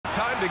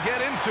to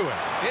get into it.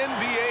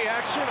 NBA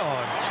action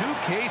on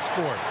 2K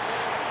Sports.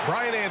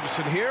 Brian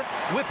Anderson here.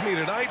 With me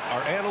tonight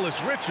are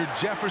analysts Richard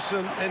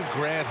Jefferson and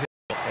Grant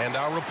Hill, and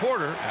our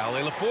reporter,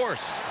 Allie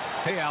LaForce.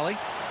 Hey, Allie.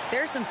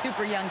 There's some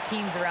super young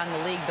teams around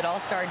the league, but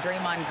All-Star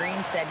Draymond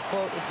Green said,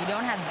 quote, if you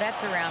don't have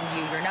vets around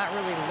you, you're not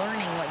really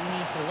learning what you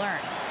need to learn.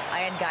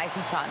 I had guys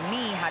who taught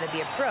me how to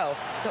be a pro,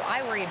 so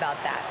I worry about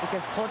that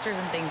because cultures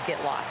and things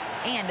get lost.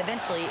 And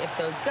eventually, if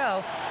those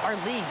go, our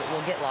league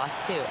will get lost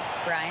too.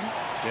 Brian?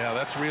 Yeah,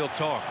 that's real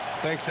talk.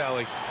 Thanks,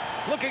 Allie.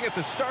 Looking at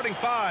the starting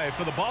five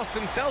for the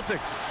Boston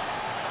Celtics.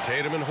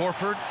 Tatum and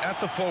Horford at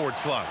the forward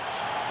slots.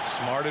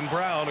 Smart and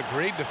Brown, a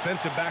great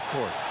defensive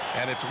backcourt.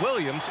 And it's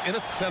Williams in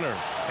at center.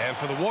 And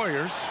for the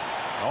Warriors,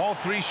 all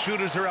three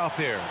shooters are out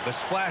there. The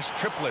splash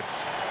triplets,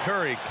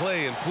 Curry,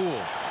 Clay, and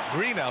Poole.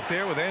 Green out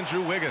there with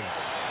Andrew Wiggins.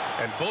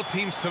 And both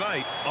teams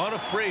tonight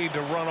unafraid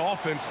to run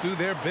offense through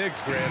their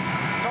bigs, Grant.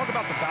 Talk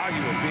about the value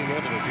of being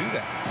able to do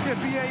that. Yeah,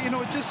 B.A., you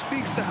know, it just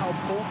speaks to how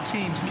both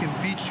teams can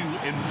beat you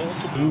in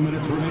multiple. 2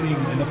 minutes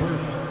remaining in the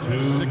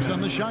first. 6 on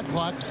the shot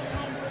clock.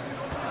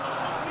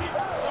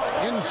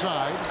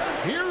 Inside,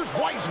 here's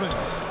Wiseman.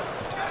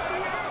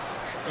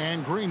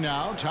 And Green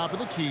now, top of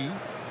the key.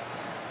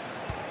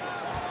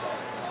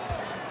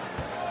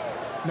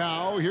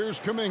 Now,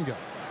 here's Kuminga.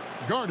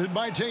 Guarded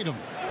by Tatum.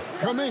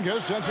 Kuminga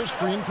sets a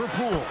screen for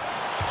Poole.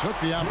 Took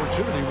the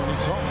opportunity when he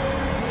saw it.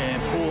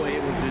 And Poole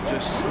able to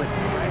just slip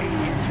right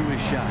into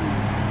his shot.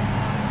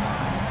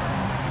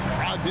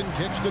 Brogdon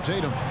kicks to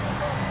Tatum.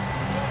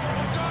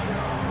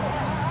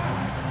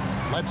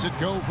 Lets it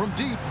go from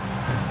deep.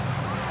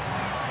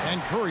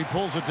 And Curry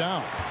pulls it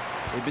down.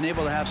 They've been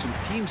able to have some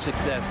team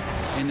success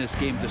in this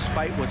game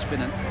despite what's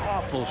been an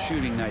awful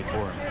shooting night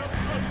for him.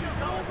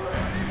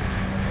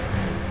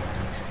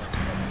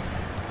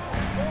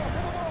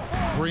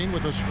 Green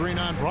with a screen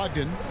on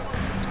Brogdon.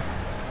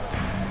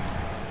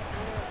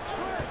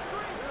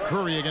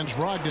 Curry against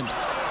Brogdon.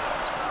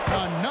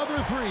 Another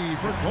three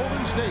for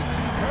Golden State.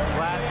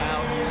 Flat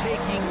out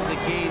taking the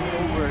game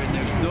over, and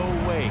there's no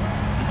way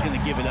he's going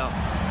to give it up.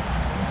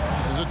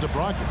 This is it to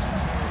Brogdon.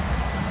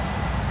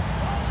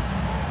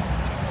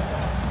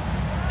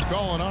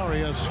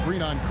 Gallinari a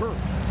screen on Curry.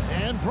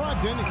 And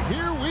Brogdon,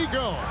 here we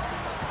go.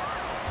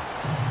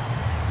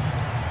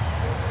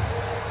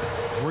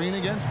 Green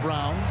against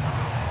Brown.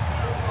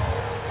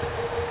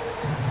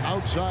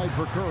 Outside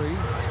for Curry.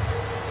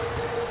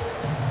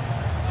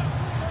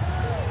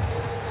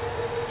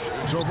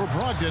 It's over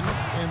Brogdon,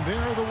 and there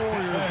are the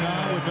Warriors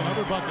now with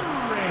another bucket.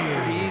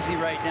 Pretty easy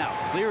right now.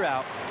 Clear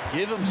out,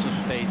 give him some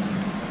space,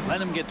 let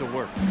him get to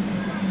work.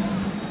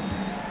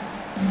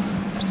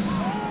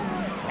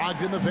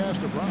 Brogdon the pass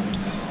to Brown.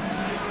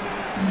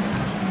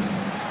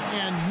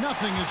 And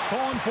nothing is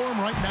falling for him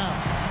right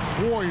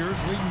now. Warriors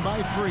leading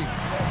by 3.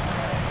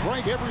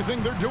 Right,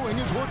 everything they're doing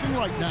is working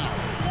right now.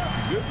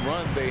 Good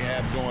run they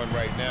have going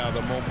right now.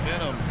 The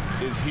momentum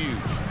is huge.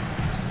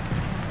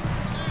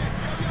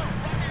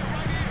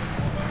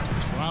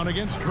 Brown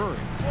against Curry.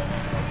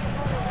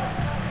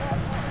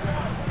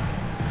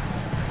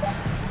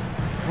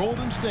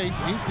 Golden State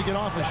needs to get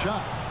off a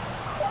shot.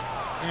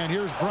 And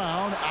here's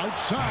Brown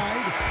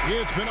outside.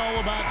 It's been all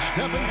about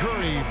Stephen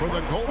Curry for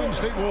the Golden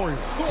State Warriors.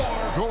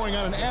 Going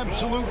on an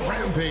absolute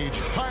rampage,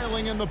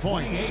 piling in the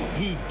points.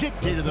 He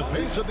dictated the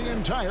pace of the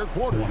entire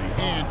quarter.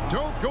 And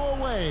don't go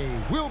away.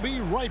 We'll be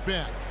right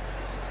back.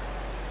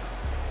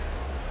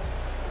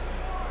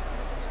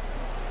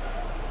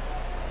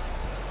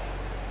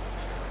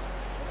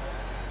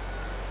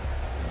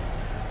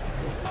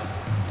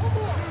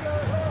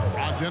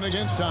 Brogdon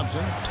against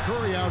Thompson.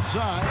 Curry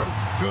outside.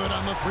 Good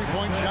on the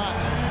three-point shot.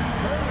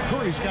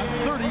 Curry's got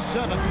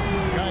 37.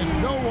 Guys,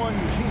 no one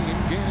team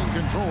gaining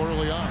control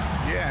early on.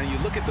 Yeah, and you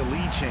look at the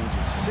lead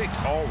changes.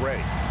 6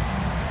 already.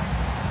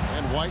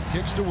 And White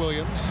kicks to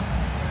Williams.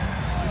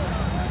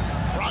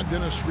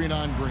 Brogdon a screen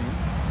on Green.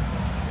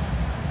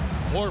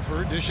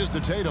 Horford dishes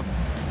to Tatum.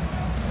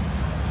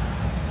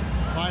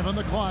 5 on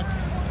the clock.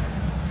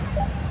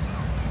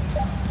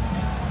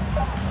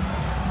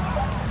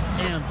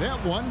 And that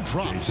one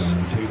drops.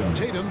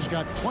 Tatum's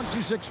got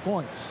 26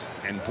 points.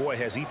 And boy,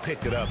 has he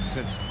picked it up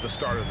since the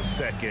start of the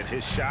second.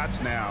 His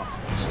shots now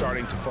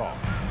starting to fall.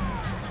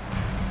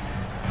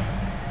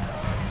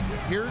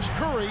 Here's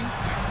Curry.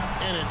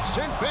 And it's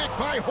sent back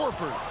by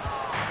Horford.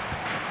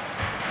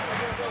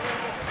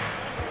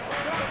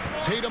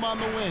 Tatum on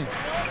the wing.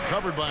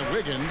 Covered by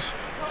Wiggins.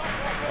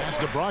 Pass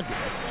to Brogdon.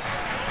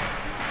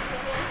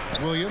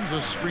 Williams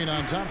a screen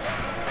on Thompson.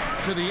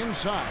 To the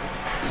inside.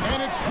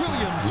 And it's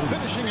Williams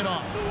finishing it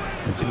off.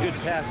 It's a good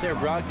pass there.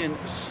 Brogdon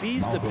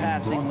sees the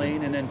passing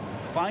lane and then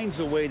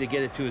finds a way to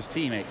get it to his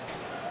teammate.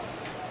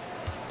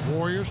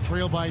 Warriors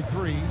trail by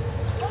 3.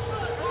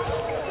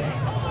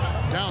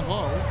 Down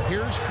low.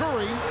 Here's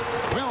Curry.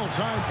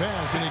 Well-timed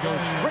pass, and he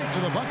goes straight to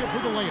the bucket for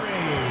the layup.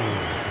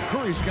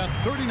 Curry's got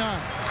 39.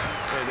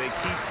 And they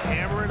keep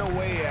hammering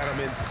away at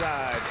him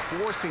inside,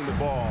 forcing the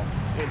ball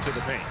into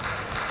the paint.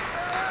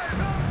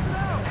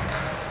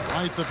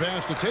 Right the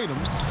pass to Tatum.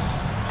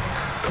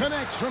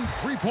 Connects from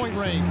three-point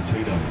range.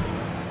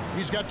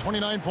 He's got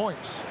 29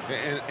 points.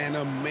 An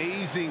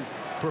amazing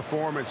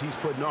performance he's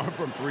putting on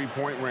from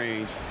three-point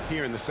range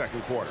here in the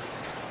second quarter.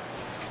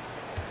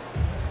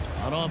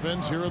 On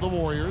offense, here are the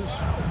Warriors.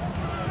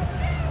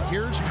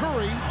 Here's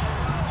Curry.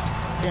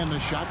 And the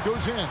shot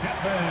goes in.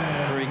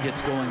 Curry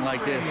gets going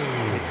like this.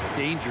 It's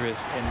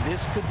dangerous, and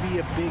this could be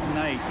a big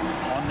night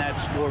on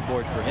that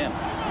scoreboard for him.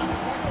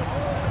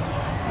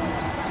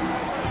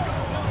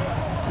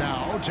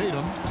 Now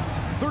Tatum,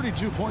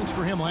 32 points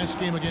for him last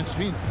game against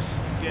Phoenix.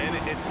 Yeah,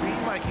 and it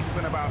seemed like he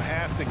spent about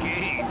half the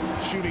game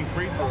shooting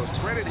free throws.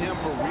 Credit him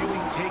for really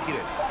taking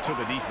it to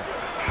the defense.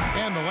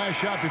 And the last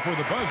shot before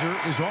the buzzer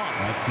is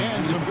off.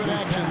 And some good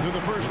action through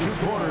the first 2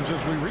 quarters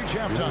as we reach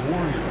halftime.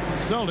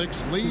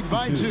 Celtics lead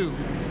by 2.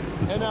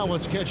 And now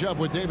let's catch up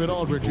with David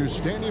Aldridge, who's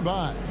standing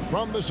by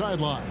from the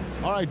sideline.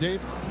 All right,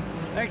 Dave.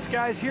 Thanks,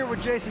 guys. Here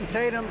with Jason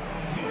Tatum.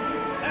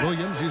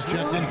 Williams, he's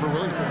checked in for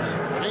Williams.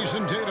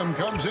 Jason Tatum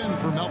comes in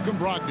for Malcolm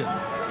Brogdon.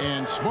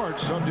 And Smart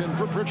subbed in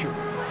for Pritchard.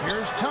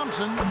 Here's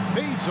Thompson,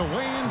 fades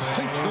away and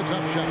sinks the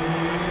tough shot.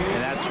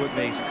 And that's what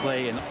makes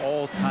Clay an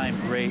all-time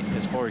great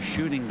as far as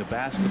shooting the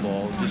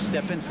basketball. Just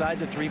step inside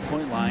the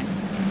three-point line,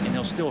 and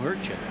he'll still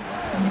hurt you.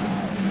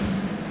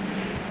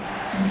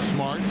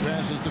 Smart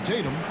passes to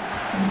Tatum.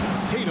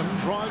 Tatum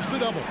draws the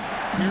double.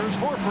 Here's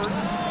Horford.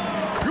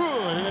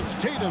 Good, and it's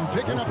Tatum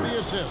picking up the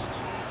assist.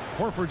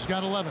 Horford's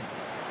got 11.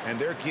 And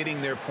they're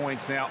getting their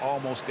points now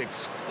almost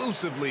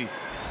exclusively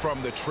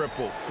from the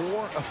triple.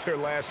 4 of their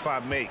last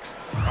 5 makes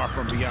are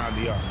from beyond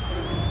the arc.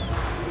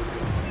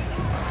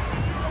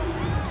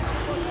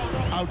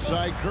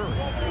 Outside Curry.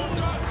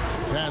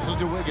 Passes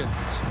to Wiggins.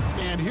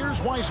 And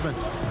here's Wiseman.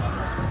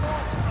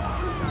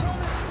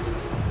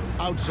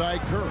 Outside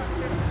Curry.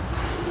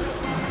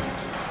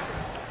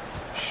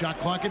 Shot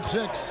clock at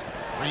 6.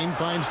 Green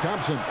finds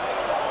Thompson.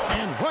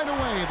 And right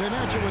away, they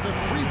match it with a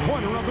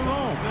three-pointer of their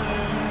own.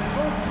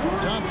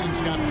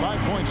 Thompson's got 5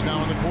 points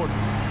now in the quarter.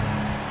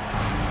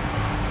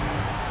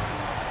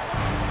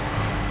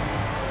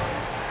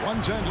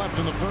 1:10 left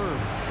in the third.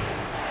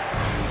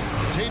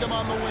 Tatum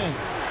on the wing.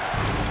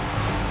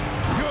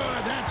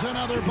 Good, that's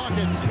another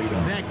bucket.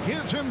 That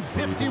gives him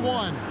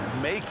 51.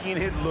 Making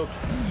it look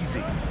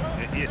easy.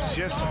 It's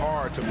just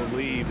hard to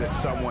believe that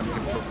someone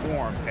can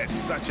perform at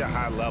such a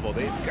high level.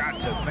 They've got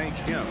to thank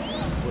him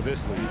for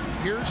this lead.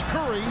 Here's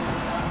Curry.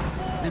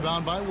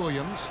 Rebound by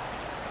Williams.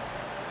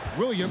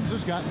 Williams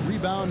has got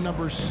rebound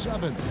number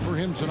 7 for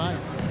him tonight.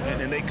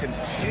 And they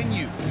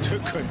continue to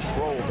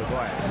control the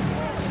glass.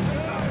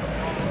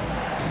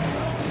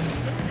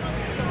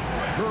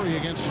 Curry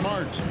against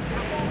Smart.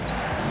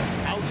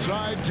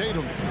 Outside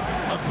Tatum.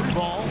 A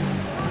 3-ball.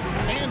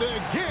 And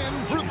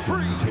again for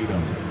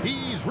 3.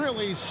 He's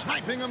really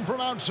sniping them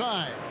from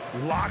outside.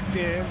 Locked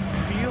in,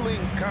 feeling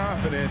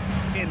confident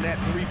in that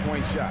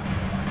 3-point shot.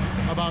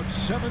 About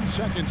 7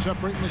 seconds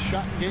separating the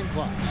shot and game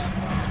clocks.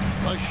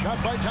 A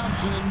shot by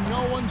Thompson, and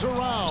no one's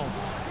around.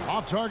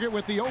 Off target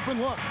with the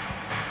open look.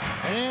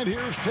 And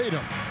here's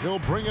Tatum. He'll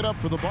bring it up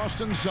for the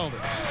Boston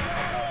Celtics.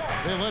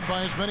 They led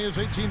by as many as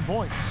 18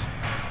 points.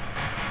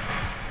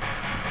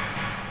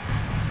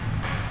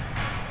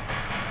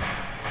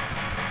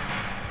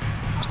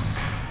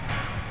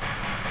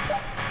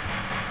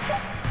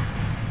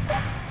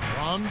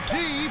 From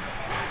deep.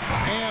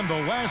 And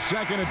the last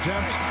second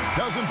attempt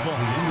doesn't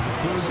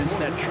fall. Since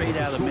that trade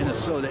out of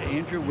Minnesota,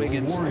 Andrew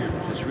Wiggins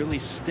has really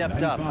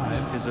stepped up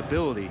his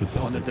ability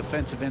on the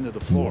defensive end of the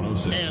floor.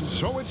 And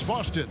so it's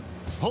Boston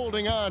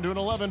holding on to an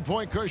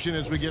 11-point cushion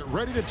as we get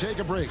ready to take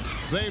a break.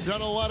 They've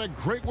done a lot of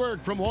great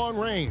work from long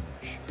range.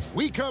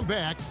 We come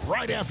back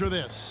right after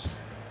this.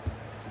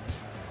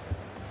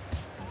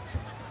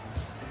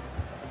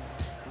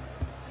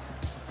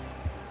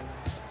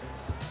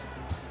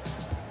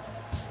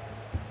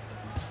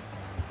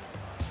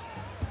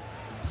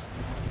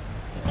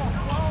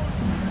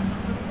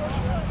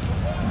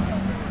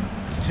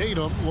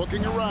 Tatum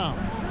looking around.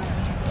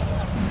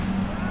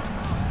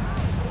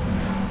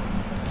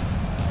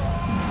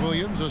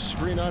 Williams, a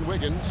screen on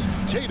Wiggins.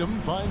 Tatum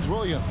finds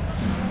Williams.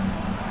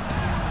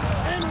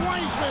 And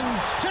Wiseman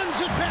sends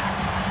it back.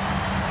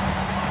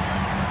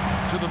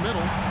 To the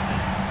middle.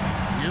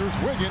 Here's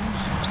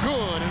Wiggins.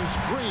 Good, and it's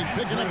Green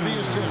picking up the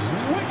assist.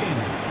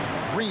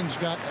 Green's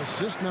got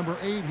assist number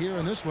 8 here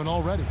in this one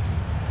already.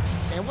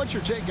 And what's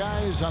your take,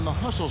 guys, on the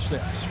hustle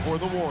stats for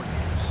the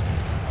Warriors?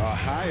 A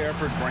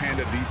high-effort brand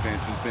of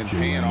defense has been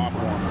paying off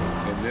for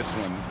them in this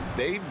one.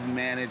 They've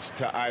managed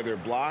to either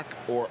block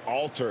or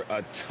alter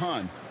a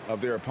ton of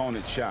their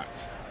opponent's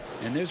shots.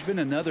 And there's been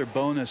another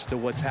bonus to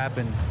what's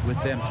happened with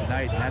them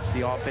tonight, and that's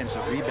the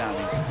offensive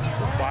rebounding.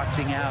 They're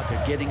boxing out,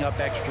 they're getting up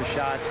extra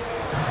shots.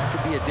 It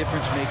could be a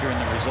difference maker in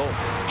the result.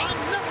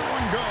 Another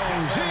one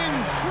goes.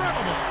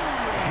 Incredible.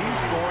 He's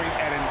scoring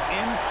at an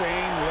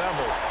insane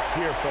level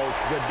here, folks.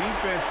 The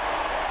defense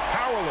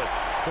powerless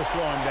to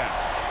slow him down.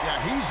 Yeah,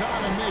 he's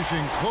on a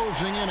mission,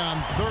 closing in on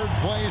 3rd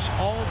place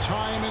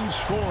all-time in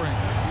scoring.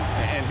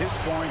 And his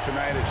scoring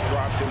tonight has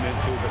dropped him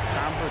into the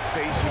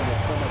conversation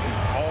with some of the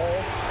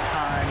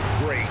all-time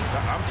greats.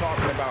 I'm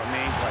talking about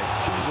names like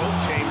Wilt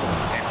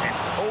Chamberlain and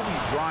Kobe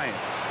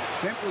Bryant.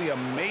 Simply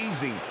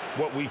amazing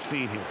what we've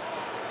seen here.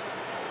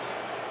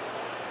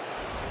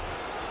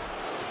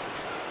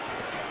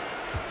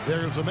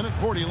 There's a minute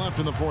 40 left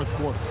in the fourth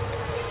quarter.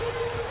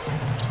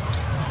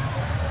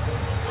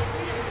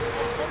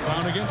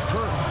 Brown against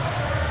Curry.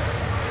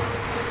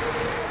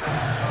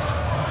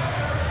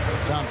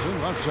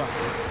 Thompson left side.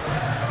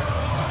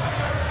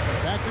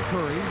 Back to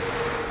Curry.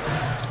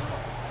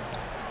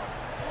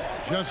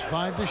 Just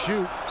 5 to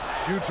shoot.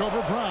 Shoots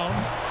over Brown.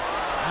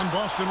 And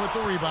Boston with the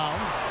rebound.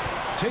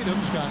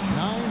 Tatum's got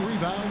 9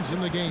 rebounds in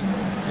the game.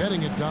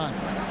 Getting it done.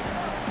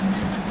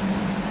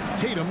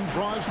 Tatum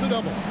draws the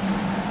double.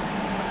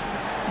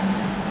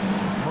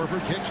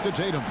 Horford kicks to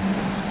Tatum.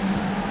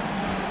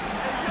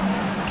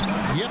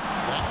 Yep,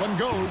 that one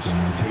goes.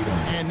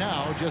 And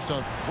now just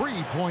a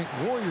 3-point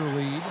Warrior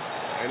lead.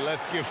 And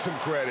let's give some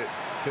credit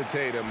to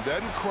Tatum.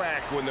 Doesn't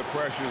crack when the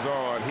pressure's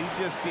on. He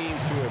just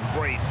seems to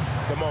embrace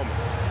the moment.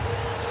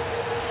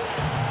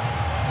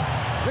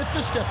 With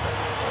the step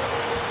back.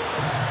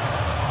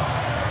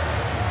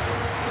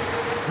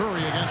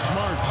 Curry against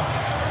Smart.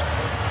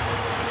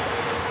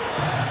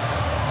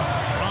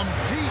 From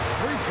deep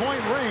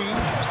three-point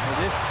range. Well,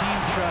 this team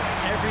trusts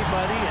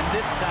everybody, and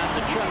this time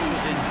the trust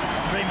was in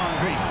Draymond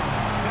Green.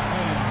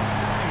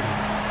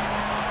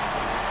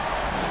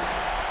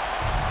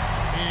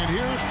 And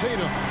here's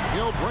Tatum.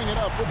 He'll bring it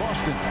up for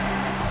Boston.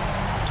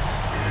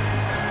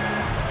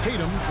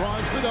 Tatum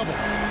draws the double.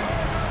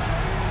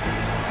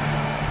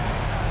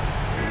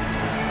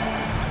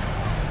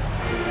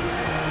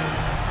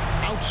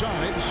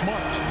 Outside,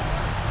 Smart.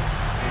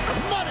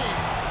 Money!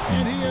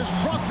 And he has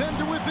brought them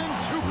to within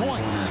 2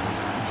 points.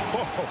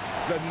 Oh,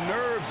 the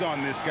nerves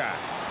on this guy.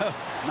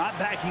 Not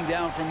backing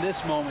down from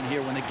this moment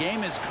here. When the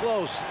game is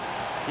close,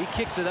 he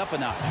kicks it up a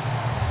notch.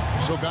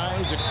 So,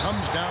 guys, it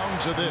comes down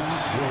to this.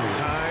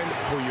 Time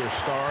for your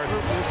start.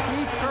 When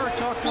Steve Kerr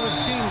talked to his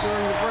team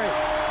during the break,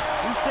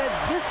 he said,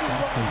 "This is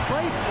what we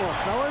play for,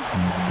 fellas.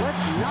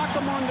 Let's knock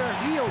them on their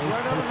heels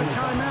right out of the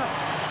timeout.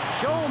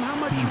 Show them how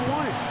much you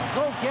want it.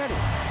 Go get it."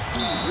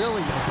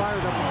 Really is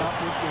fired up about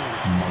this game.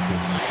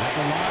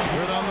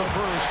 Good on the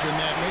first, and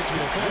that makes it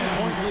a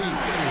 3-point lead.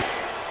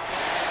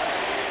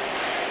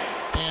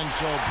 And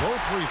so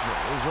both free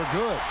throws are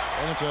good,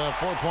 and it's a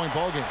 4-point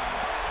ball game.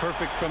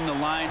 Perfect from the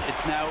line.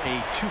 It's now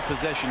a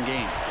 2-possession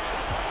game.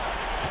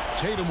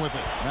 Tatum with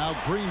it. Now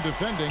Green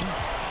defending.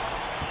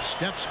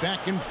 Steps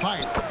back and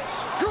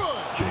fires. Good!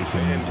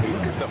 And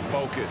look at the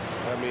focus.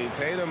 I mean,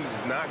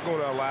 Tatum's not going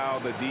to allow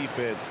the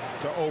defense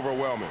to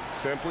overwhelm him.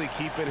 Simply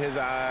keeping his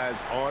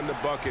eyes on the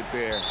bucket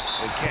there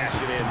and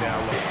cashing in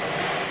down low.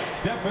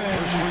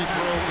 First free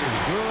throw is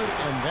good,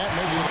 and that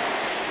makes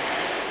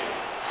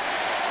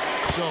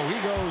it. So he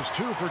goes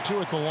 2 for 2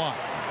 at the line,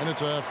 and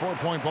it's a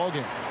 4-point ball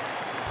game.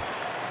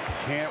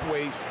 Can't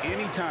waste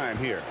any time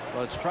here.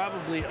 Well, it's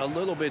probably a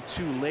little bit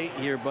too late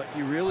here, but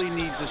you really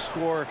need to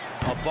score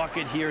a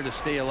bucket here to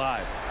stay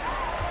alive.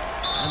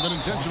 And an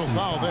intentional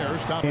foul there.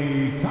 Stop.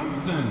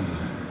 Thompson,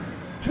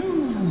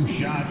 2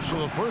 shots. So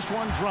the first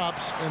one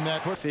drops, and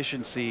that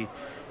Efficiency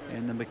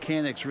and the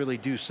mechanics really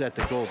do set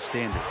the gold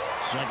standard.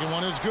 second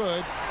one is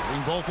good.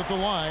 Hitting both at the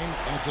line,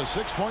 and it's a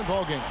 6-point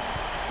ball game.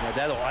 Now,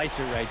 that'll ice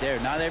it right there.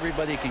 Not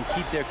everybody can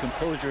keep their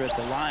composure at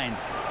the line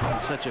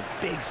in such a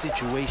big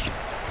situation.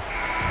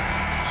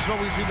 So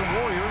we see the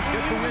Warriors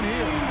get the win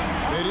here.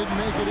 They didn't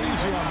make it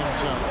easy on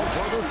themselves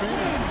or their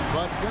fans,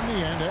 but in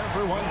the end,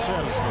 everyone's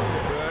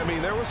satisfied. I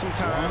mean, there were some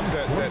times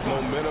that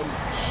momentum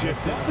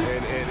shifted,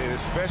 and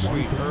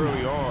especially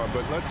early on.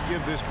 But let's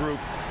give this group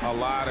a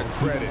lot of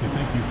credit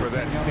for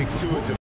that stick-to-it.